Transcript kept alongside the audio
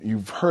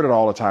You've heard it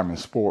all the time in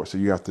sports, so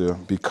you have to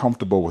be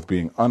comfortable with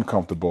being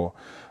uncomfortable.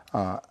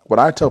 What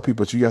I tell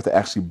people is you have to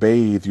actually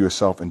bathe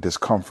yourself in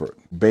discomfort.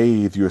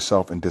 Bathe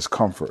yourself in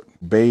discomfort.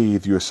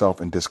 Bathe yourself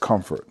in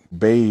discomfort.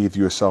 Bathe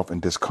yourself in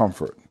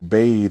discomfort.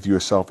 Bathe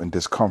yourself in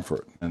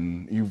discomfort.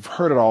 And you've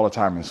heard it all the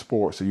time in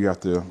sports, so you have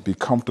to be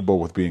comfortable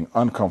with being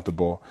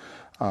uncomfortable.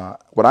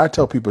 What I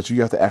tell people is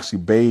you have to actually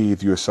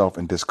bathe yourself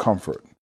in discomfort.